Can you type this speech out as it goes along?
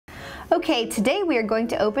Okay, today we are going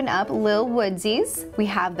to open up Lil Woodzeez. We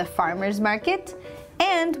have the Farmer's Market,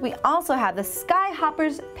 and we also have the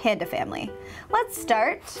Skyhoppers Panda family. Let's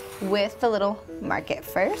start with the little market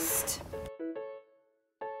first.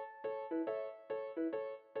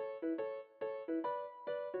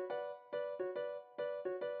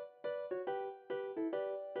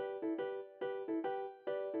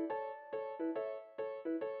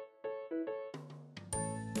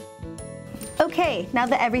 Okay, now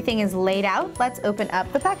that everything is laid out, let's open up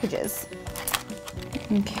the packages.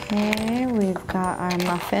 Okay, we've got our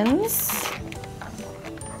muffins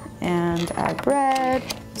and our bread.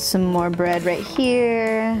 Some more bread right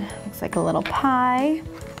here. Looks like a little pie.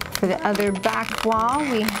 For the other back wall,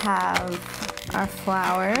 we have our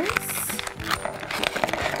flowers.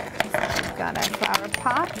 We've got our flower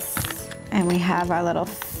pots. And we have our little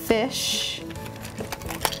fish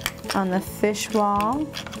on the fish wall.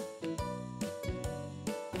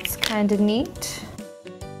 Kind of neat.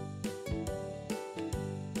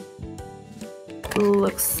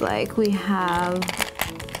 Looks like we have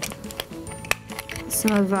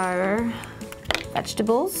some of our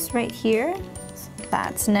vegetables right here.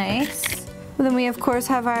 That's nice. And then we of course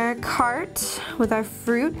have our cart with our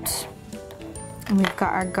fruit. And we've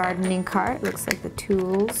got our gardening cart. Looks like the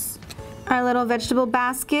tools. Our little vegetable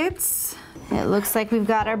baskets. It looks like we've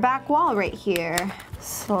got our back wall right here.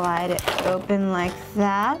 Slide it open like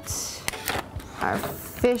that. Our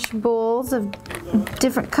fish bowls of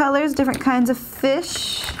different colors, different kinds of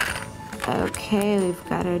fish. Okay, we've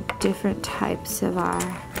got our different types of our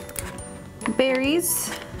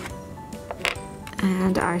berries.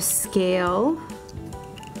 And our scale.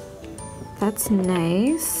 That's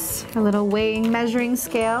nice. A little weighing, measuring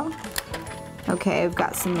scale. Okay, we've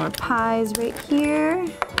got some more pies right here.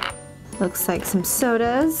 Looks like some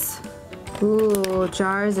sodas. Ooh,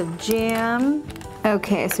 jars of jam.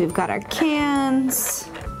 Okay, so we've got our cans,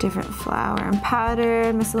 different flour and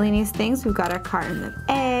powder, miscellaneous things. We've got our carton of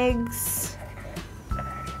eggs.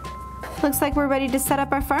 Looks like we're ready to set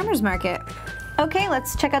up our farmer's market. Okay,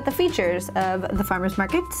 let's check out the features of the farmer's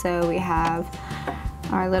market. So we have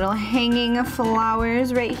our little hanging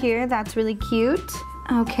flowers right here. That's really cute.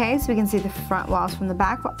 Okay, so we can see the front walls from the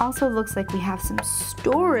back, but also looks like we have some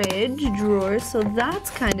storage drawers, so that's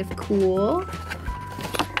kind of cool.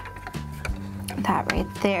 That right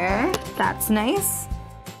there, that's nice.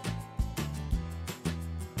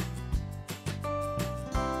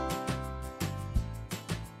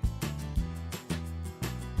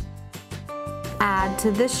 Add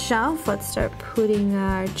to this shelf, let's start putting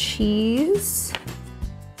our cheese.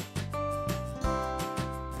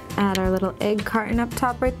 Add our little egg carton up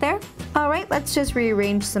top right there. All right, let's just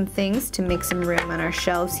rearrange some things to make some room on our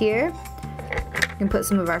shelves here. We can put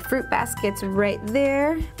some of our fruit baskets right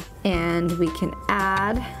there, and we can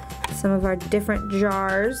add some of our different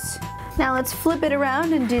jars. Now let's flip it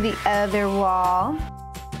around and do the other wall.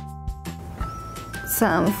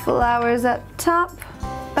 Some flowers up top.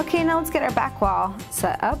 Okay, now let's get our back wall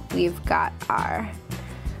set up. We've got our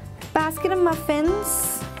basket of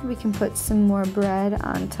muffins. We can put some more bread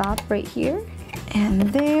on top right here and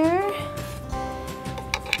there.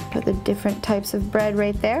 Put the different types of bread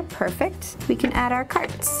right there. Perfect. We can add our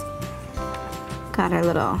carts. Got our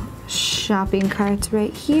little shopping carts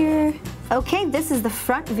right here. Okay, this is the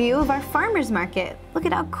front view of our farmer's market. Look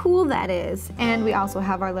at how cool that is. And we also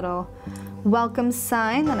have our little welcome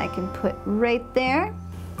sign that I can put right there.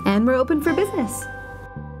 And we're open for business.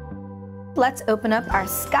 Let's open up our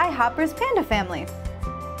Skyhoppers Panda family.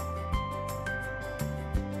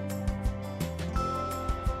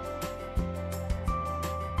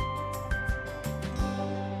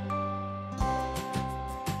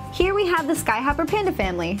 Here we have the Skyhopper Panda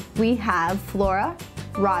family. We have Flora,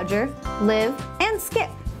 Roger, Liv, and Skip.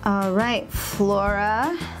 All right,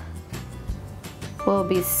 Flora will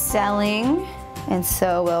be selling, and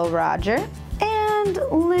so will Roger. And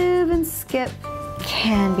Liv and Skip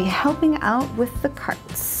can be helping out with the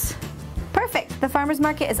carts. Perfect, the farmer's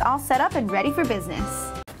market is all set up and ready for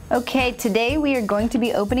business. Okay, today we are going to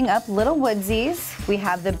be opening up Little Woodzeez. We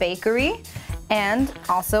have the bakery, and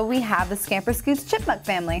also we have the Scamper Scoots Chipmunk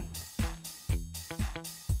family.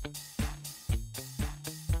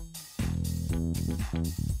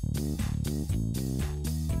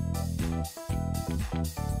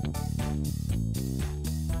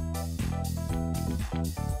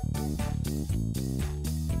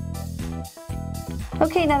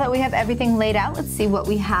 Okay, now that we have everything laid out, let's see what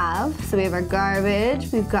we have. So we have our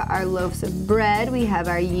garbage, we've got our loaves of bread, we have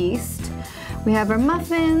our yeast, we have our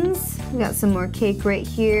muffins, We got some more cake right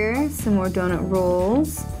here, some more donut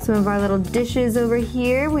rolls, some of our little dishes over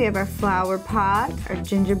here. We have our flower pot, our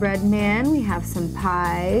gingerbread man, we have some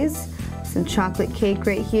pies, some chocolate cake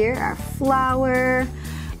right here, our flour,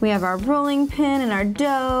 we have our rolling pin and our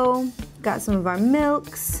dough, got some of our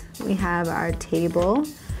milks, we have our table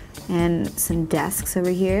and some desks over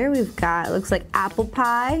here. We've got, it looks like apple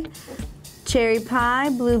pie, cherry pie,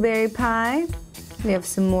 blueberry pie. We have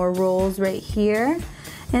some more rolls right here.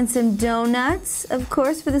 And some donuts, of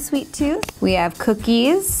course, for the sweet tooth. We have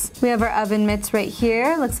cookies. We have our oven mitts right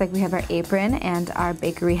here. Looks like we have our apron and our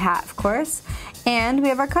bakery hat, of course. And we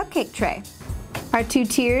have our cupcake tray. Our 2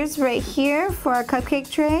 tiers right here for our cupcake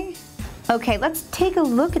tray. Okay, let's take a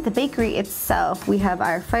look at the bakery itself. We have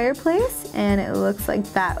our fireplace, and it looks like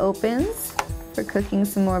that opens for cooking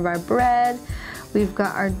some more of our bread. We've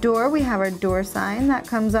got our door. We have our door sign that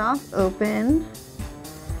comes off, open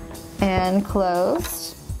and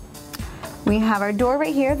closed. We have our door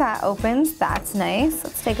right here that opens. That's nice.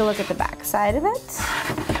 Let's take a look at the back side of it.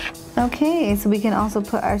 Okay, so we can also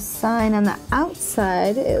put our sign on the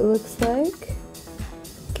outside, it looks like.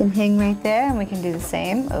 It can hang right there, and we can do the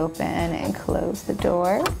same. Open and close the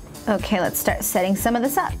door. Okay, let's start setting some of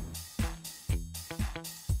this up.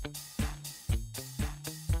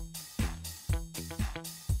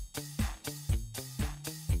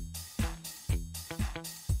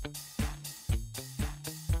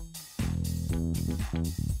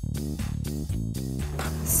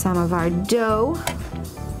 Some of our dough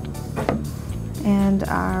and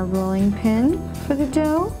our rolling pin for the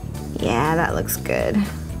dough. Yeah, that looks good.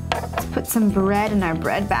 Let's put some bread in our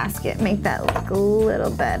bread basket, make that look a little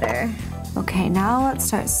better. Okay, now let's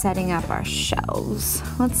start setting up our shelves.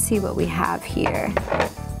 Let's see what we have here.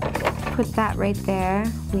 Put that right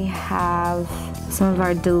there. We have some of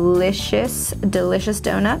our delicious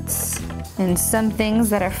donuts and some things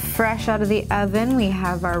that are fresh out of the oven. We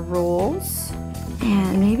have our rolls.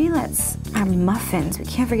 And maybe our muffins. We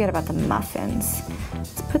can't forget about the muffins.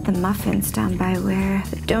 Let's put the muffins down by where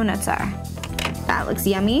the donuts are. That looks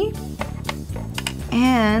yummy.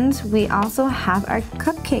 And we also have our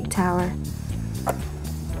cupcake tower.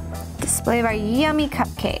 Display of our yummy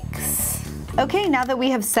cupcakes. Okay, now that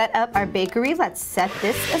we have set up our bakery, let's set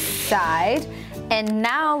this aside. And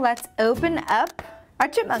now let's open up our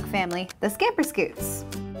chipmunk family, the Scamper Scoots.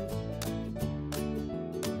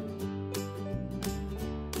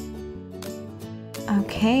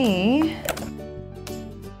 Okay,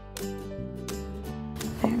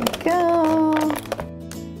 there we go.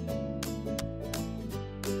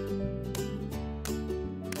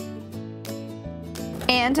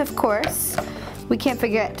 And of course, we can't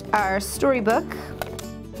forget our storybook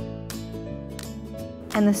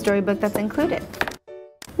and the storybook that's included.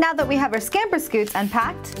 Now that we have our Scamper Scoots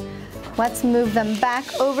unpacked, let's move them back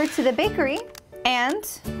over to the bakery and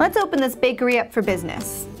let's open this bakery up for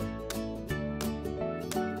business.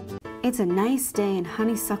 It's a nice day in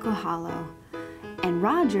Honeysuckle Hollow, and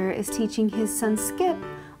Roger is teaching his son Skip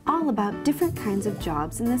all about different kinds of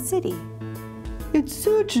jobs in the city. It's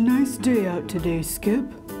such a nice day out today, Skip.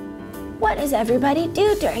 What does everybody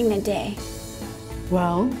do during the day?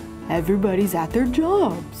 Well, everybody's at their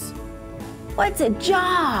jobs. What's a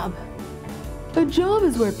job? A job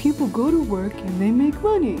is where people go to work and they make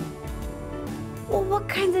money. Well, what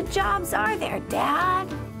kinds of jobs are there, Dad?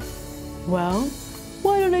 Well,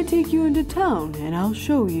 why don't I take you into town and I'll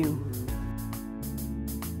show you.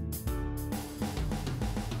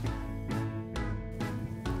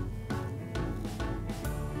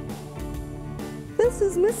 This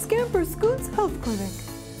is Miss Scamper Scoot's health clinic.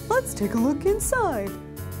 Let's take a look inside.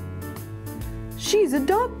 She's a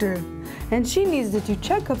doctor, and she needs to do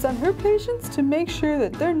checkups on her patients to make sure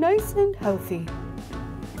that they're nice and healthy.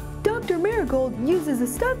 Dr. Marigold uses a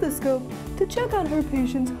stethoscope to check on her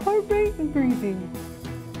patient's heart rate and breathing.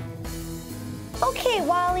 Okay,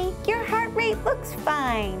 Wally, your heart rate looks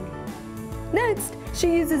fine. Next,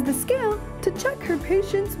 she uses the scale to check her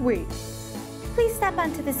patient's weight. Please step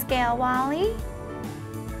onto the scale, Wally.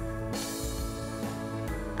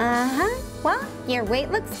 Well, your weight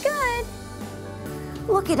looks good.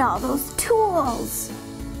 Look at all those tools.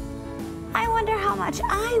 I wonder how much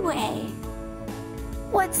I weigh.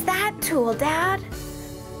 What's that tool, Dad?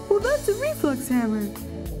 Well, that's a reflex hammer.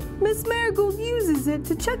 Miss Marigold uses it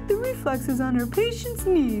to check the reflexes on her patient's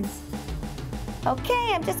knees.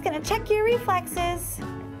 Okay, I'm just gonna check your reflexes.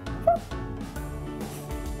 Whoop.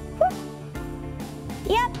 Whoop.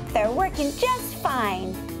 Yep, they're working just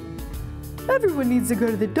fine. Everyone needs to go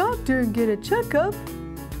to the doctor and get a checkup.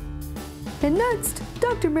 And next,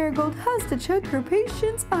 Dr. Marigold has to check her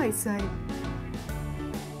patient's eyesight.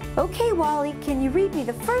 Okay, Wally, can you read me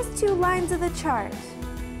the first 2 lines of the chart?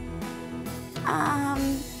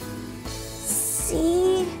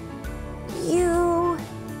 C, U,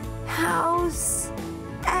 house,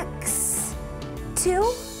 X,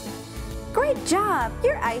 2? Great job!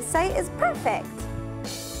 Your eyesight is perfect.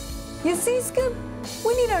 You see, Skip?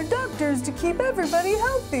 We need our doctors to keep everybody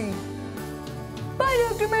healthy. Bye,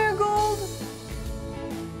 Dr. Marigold.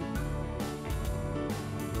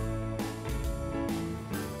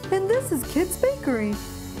 And this is Kit's bakery.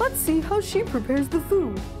 Let's see how she prepares the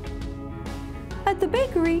food. At the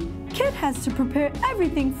bakery, Kit has to prepare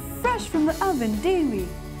everything fresh from the oven daily.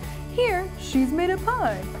 Here, she's made a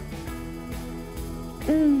pie.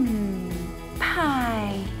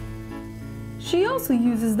 Pie. She also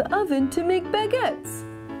uses the oven to make baguettes.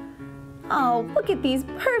 Oh, look at these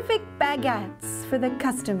perfect baguettes for the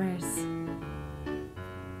customers.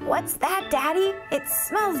 What's that, Daddy? It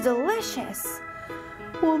smells delicious.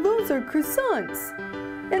 Well, those are croissants,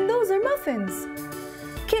 and those are muffins.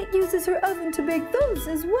 Kit uses her oven to bake those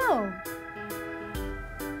as well.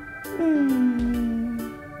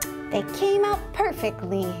 They came out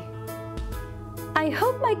perfectly. I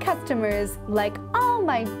hope my customers like all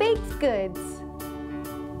my baked goods.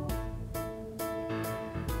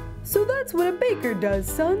 So that's what a baker does,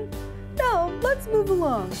 son. Now, let's move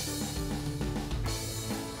along.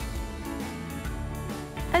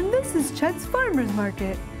 And this is Chet's farmer's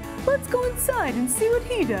market. Let's go inside and see what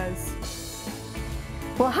he does.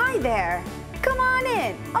 Well, hi there. Come on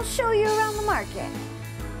in. I'll show you around the market.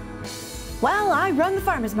 Well, I run the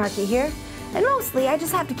farmer's market here, and mostly I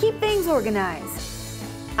just have to keep things organized.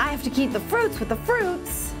 I have to keep the fruits with the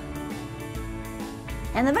fruits,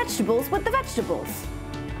 and the vegetables with the vegetables.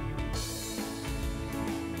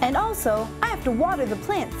 And also, I have to water the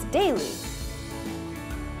plants daily.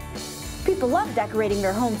 People love decorating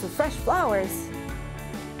their homes with fresh flowers.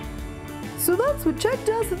 So that's what Chet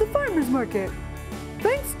does at the farmer's market.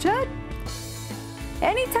 Thanks, Chet.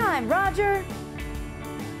 Anytime, Roger.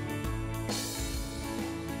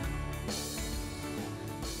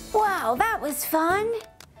 Wow, that was fun.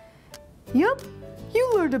 Yup,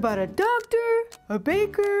 you learned about a doctor, a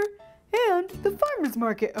baker, and the farmer's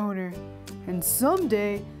market owner. And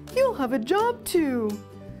someday, you'll have a job too.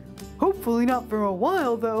 Hopefully not for a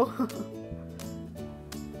while, though.